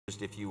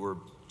changed if you were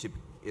to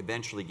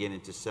eventually get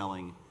into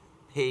selling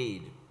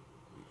paid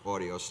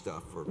audio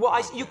stuff? For well,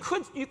 you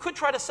could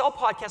try to sell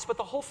podcasts, but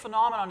the whole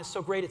phenomenon is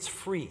so great it's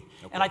free.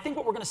 Okay. And I think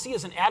what we're going to see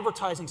is an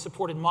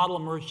advertising-supported model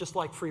emerge just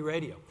like free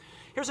radio.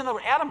 Here's another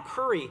one. Adam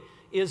Curry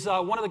is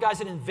one of the guys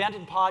that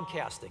invented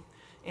podcasting.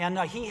 And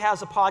he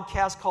has a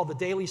podcast called The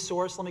Daily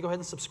Source. Let me go ahead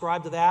and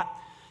subscribe to that.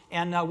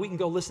 And we can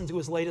go listen to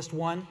his latest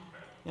one.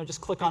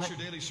 Just click on it. Your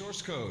daily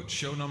source code,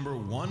 show number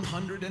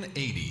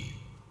 180.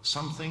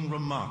 Something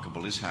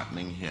remarkable is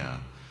happening here.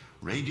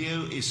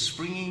 Radio is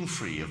springing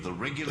free of the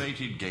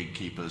regulated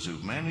gatekeepers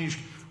who've managed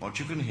what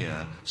you can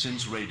hear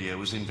since radio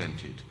was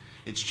invented.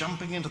 It's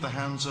jumping into the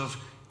hands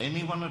of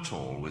anyone at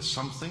all with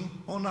something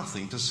or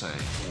nothing to say.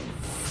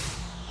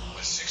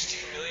 With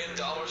 $16 million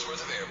worth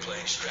of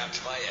airplay strapped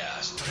to my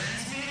ass,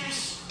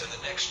 then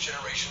the next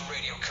generation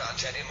radio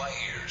content in my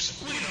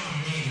ears. We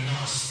don't need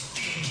no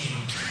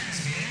stinking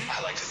transmitter.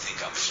 I like to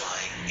think I'm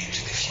flying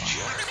into the future.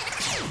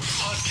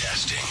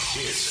 Podcasting.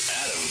 It's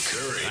Adam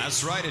Curry.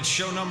 That's right. It's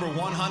show number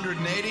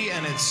 180,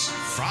 and it's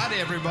Friday,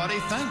 everybody.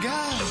 Thank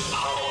God.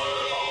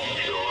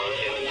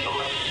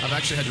 I've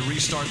actually had to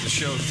restart the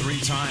show 3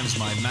 times.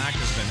 My Mac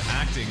has been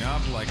acting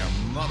up like a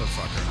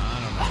motherfucker.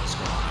 I don't know what's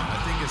going on. I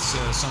think it's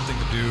something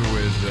to do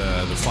with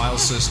the file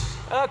system.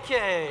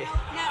 Okay.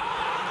 Now,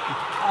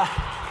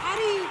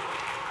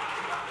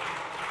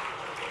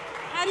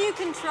 how do you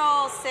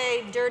control,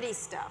 say, dirty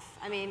stuff?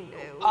 I mean,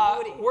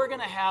 we're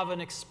going to have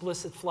an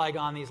explicit flag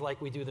on these like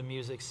we do the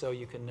music, so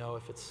you can know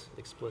if it's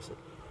explicit.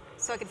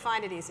 So I can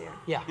find it easier.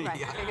 Yeah. Right.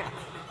 Yeah. Okay, good.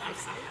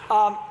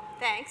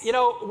 Thanks.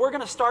 We're going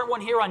to start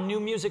one here on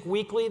New Music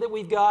Weekly that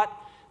we've got.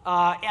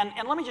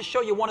 And let me just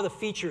show you one of the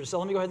features. So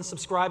let me go ahead and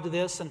subscribe to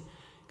this and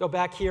go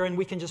back here, and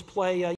we can just play